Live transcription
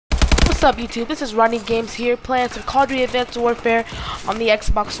What's up, YouTube? This is Rodney Games here, playing some Call of Duty Advanced Warfare on the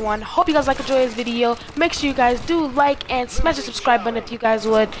Xbox One. Hope you guys enjoy this video. Make sure you guys do like and smash the subscribe button if you guys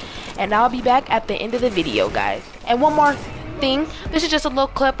would. And I'll be back at the end of the video, guys. And one more thing, this is just a little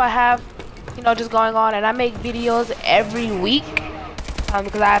clip I have, just going on. And I make videos every week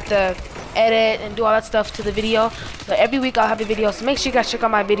because I have to edit and do all that stuff to the video. So every week I'll have a video. So make sure you guys check out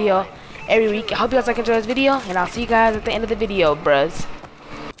my video every week. I hope you guys enjoy this video, and I'll see you guys at the end of the video, bruhs.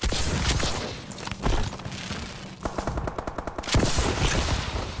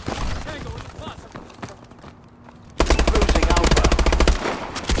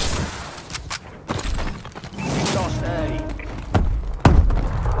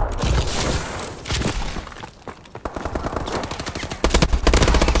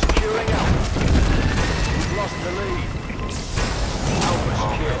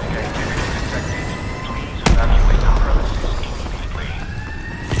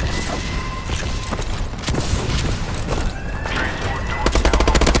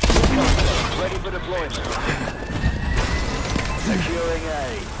 Securing A.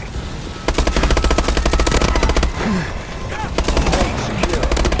 Secure.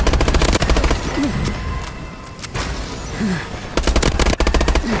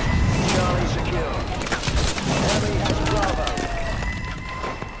 Charlie secure. Enemy has Bravo.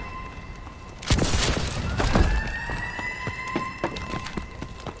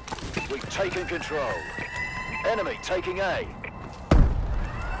 We've taken control. Enemy taking A.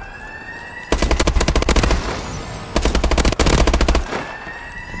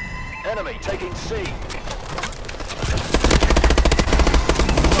 Enemy taking C. Enemy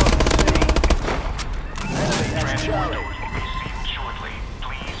has Charlie. Shortly.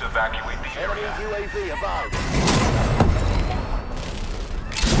 Please evacuate the Enemy area. UAV above.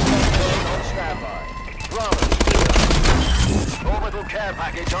 On standby. Bravo. Orbital care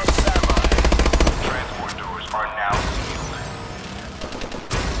package on standby. Transport doors are now sealed.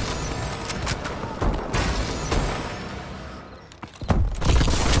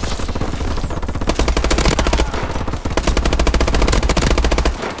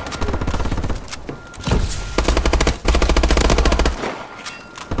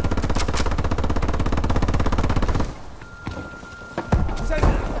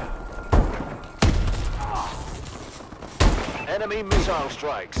 Enemy missile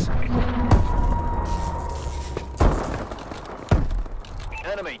strikes.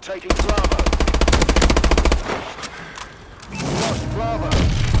 Enemy taking Bravo. Lost Bravo.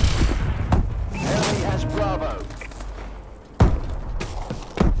 Enemy has Bravo.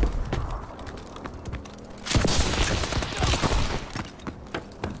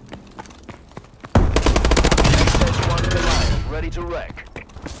 SS-1 delayed, ready to wreck.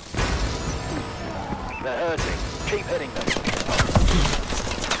 They're hurting. Keep hitting them.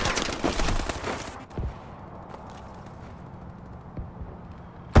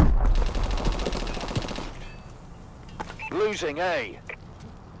 Losing A.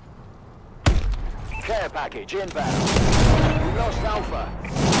 Care package inbound. We lost Alpha.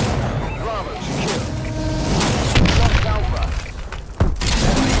 Bravo secure. Lost Alpha.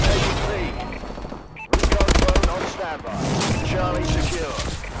 Enemy taking B. Recon drone on standby. Charlie secure.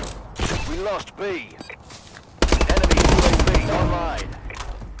 We lost B. Enemy UAV online.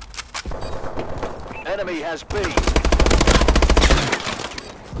 Enemy has B.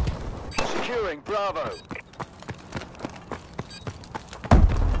 Securing Bravo.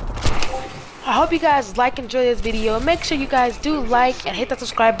 I hope you guys like and enjoy this video. Make sure you guys do like and hit that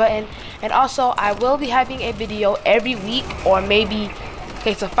subscribe button. And also, I will be having a video every week, or maybe,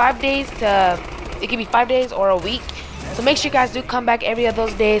 so 5 days it could be 5 days or a week. So make sure you guys do come back every of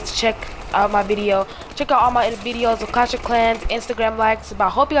those days to check out my video. Check out all my videos of Clash of Clans, Instagram likes. But I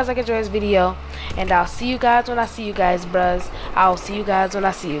hope you guys like enjoy this video. And I'll see you guys when I see you guys, bruhs. I'll see you guys when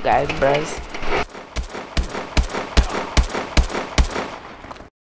I see you guys, bruhs.